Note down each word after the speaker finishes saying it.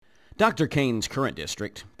Dr. Cain's current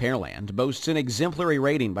district, Pearland, boasts an exemplary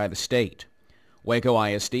rating by the state. Waco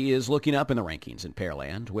ISD is looking up in the rankings in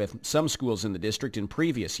Pearland, with some schools in the district in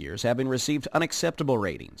previous years having received unacceptable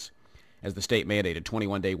ratings. As the state-mandated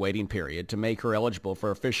 21-day waiting period to make her eligible for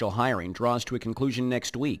official hiring draws to a conclusion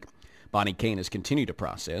next week, Bonny Cain has continued a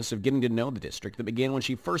process of getting to know the district that began when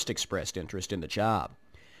she first expressed interest in the job.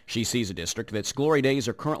 She sees a district that's glory days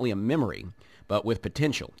are currently a memory, but with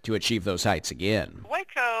potential to achieve those heights again.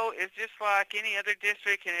 Waco is just like any other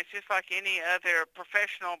district, and it's just like any other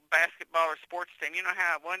professional basketball or sports team. You know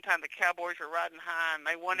how at one time the Cowboys were riding high and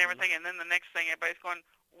they won everything, and then the next thing everybody's going,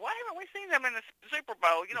 why haven't we seen them in the Super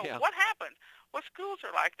Bowl? What happened? Well, schools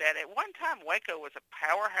are like that. At one time, Waco was a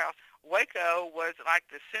powerhouse. Waco was like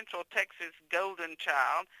the Central Texas golden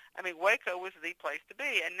child. I mean, Waco was the place to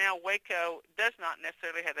be, and now Waco does not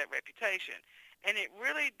necessarily have that reputation. And it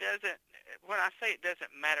really doesn't, when I say it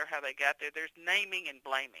doesn't matter how they got there, there's naming and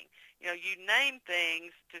blaming. You name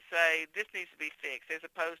things to say this needs to be fixed as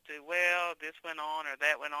opposed to, well, this went on or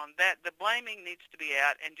that went on. The blaming needs to be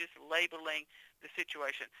out and just labeling the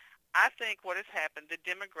situation. I think what has happened, the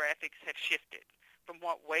demographics have shifted from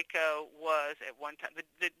what Waco was at one time.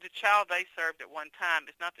 The child they served at one time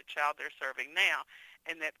is not the child they're serving now,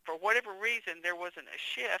 and that for whatever reason there wasn't a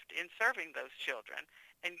shift in serving those children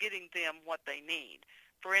and getting them what they need.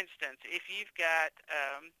 For instance, if you've got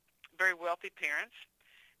very wealthy parents,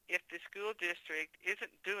 if the school district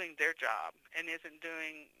isn't doing their job and isn't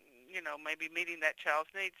doing, maybe meeting that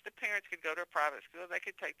child's needs, the parents could go to a private school. They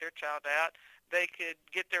could take their child out. They could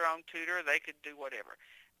get their own tutor. They could do whatever.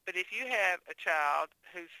 But if you have a child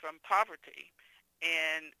who's from poverty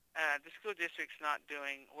and the school district's not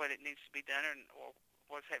doing what it needs to be done or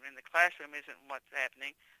what's happening in the classroom isn't what's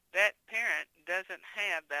happening, that parent doesn't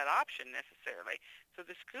have that option necessarily. So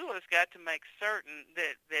the school has got to make certain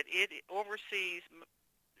that it oversees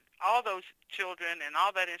all those children and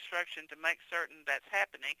all that instruction to make certain that's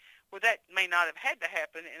happening. Well, that may not have had to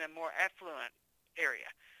happen in a more affluent area.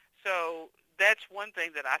 So that's one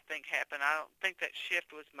thing that I think happened. I don't think that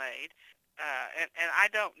shift was made. And I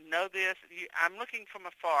don't know this. I'm looking from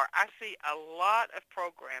afar. I see a lot of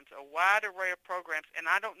programs, a wide array of programs, and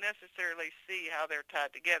I don't necessarily see how they're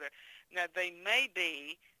tied together. Now, they may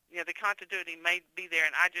be, the continuity may be there,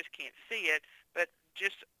 and I just can't see it. But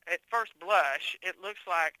just at first blush, it looks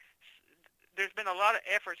like there's been a lot of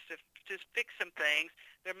efforts to just fix some things.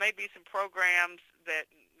 There may be some programs that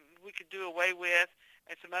we could do away with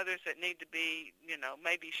and some others that need to be,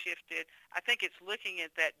 maybe shifted. I think it's looking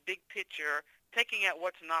at that big picture, taking out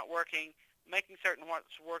what's not working, making certain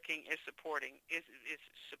what's working is supported.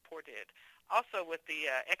 Also with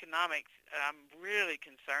the economics, I'm really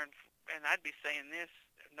concerned, and I'd be saying this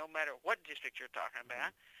no matter what district you're talking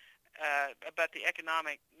about the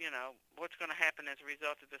economic, what's going to happen as a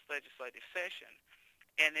result of this legislative session.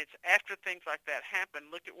 And it's after things like that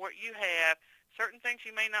happen, look at what you have, certain things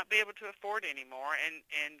you may not be able to afford anymore,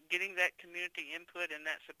 and getting that community input and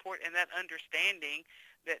that support and that understanding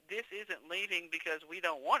that this isn't leaving because we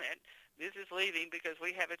don't want it. This is leaving because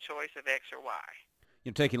we have a choice of X or Y.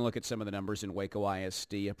 Taking a look at some of the numbers in Waco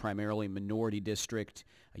ISD, a primarily minority district,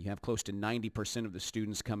 you have close to 90% of the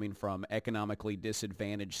students coming from economically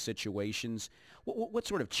disadvantaged situations. What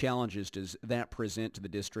sort of challenges does that present to the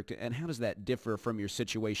district, and how does that differ from your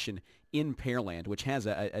situation in Pearland, which has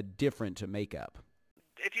a different makeup?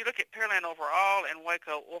 If you look at Pearland overall and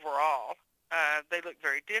Waco overall, they look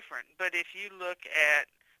very different. But if you look at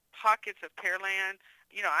pockets of Pearland,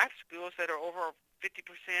 I have schools that are over 50%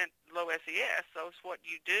 low SES, so it's what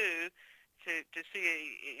you do to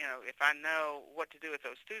see, if I know what to do with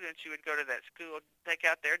those students, you would go to that school, take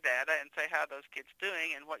out their data, and say how those kids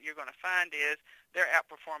doing, and what you're going to find is they're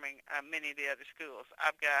outperforming many of the other schools.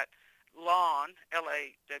 I've got Lawhon,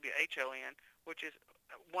 Lawhon, which is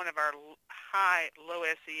one of our high low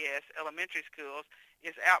SES elementary schools,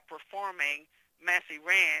 is outperforming Massey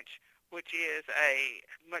Ranch, which is a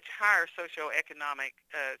much higher socioeconomic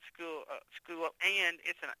school, and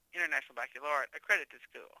it's an International Baccalaureate accredited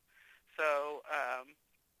school. So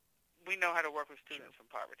we know how to work with students from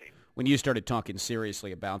poverty. When you started talking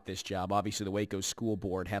seriously about this job, obviously the Waco School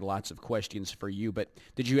Board had lots of questions for you, but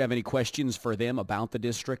did you have any questions for them about the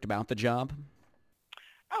district, about the job?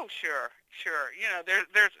 Oh, sure.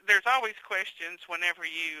 There's always questions whenever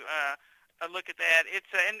you look at that.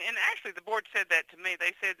 It's and actually the board said that to me.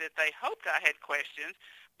 They said that they hoped I had questions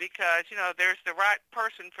because there's the right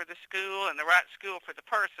person for the school and the right school for the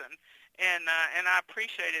person, and I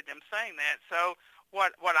appreciated them saying that. So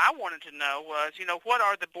what I wanted to know was what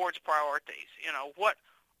are the board's priorities? What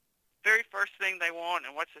very first thing they want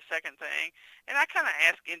and what's the second thing? And I kind of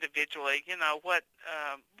asked individually,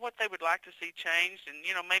 what they would would like to see changed, and,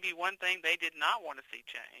 maybe one thing they did not want to see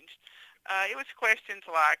changed. It was questions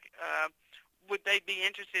like, would they be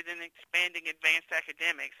interested in expanding advanced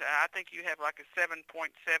academics? I think you have like a 7.7%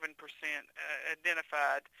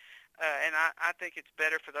 identified, and I think it's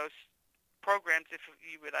better for those programs if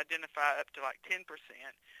you would identify up to like 10%.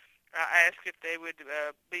 I asked if they would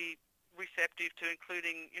be receptive to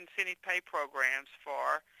including incentive pay programs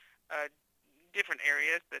for different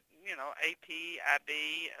areas, but, AP, IB,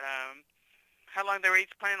 how long they were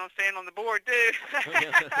each planning on staying on the board, too.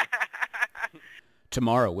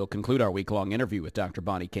 Tomorrow, we'll conclude our week-long interview with Dr.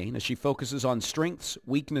 Bonny Cain as she focuses on strengths,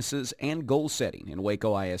 weaknesses, and goal setting in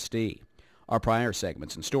Waco ISD. Our prior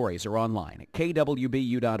segments and stories are online at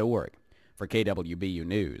kwbu.org. For KWBU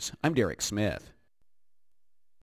News, I'm Derek Smith.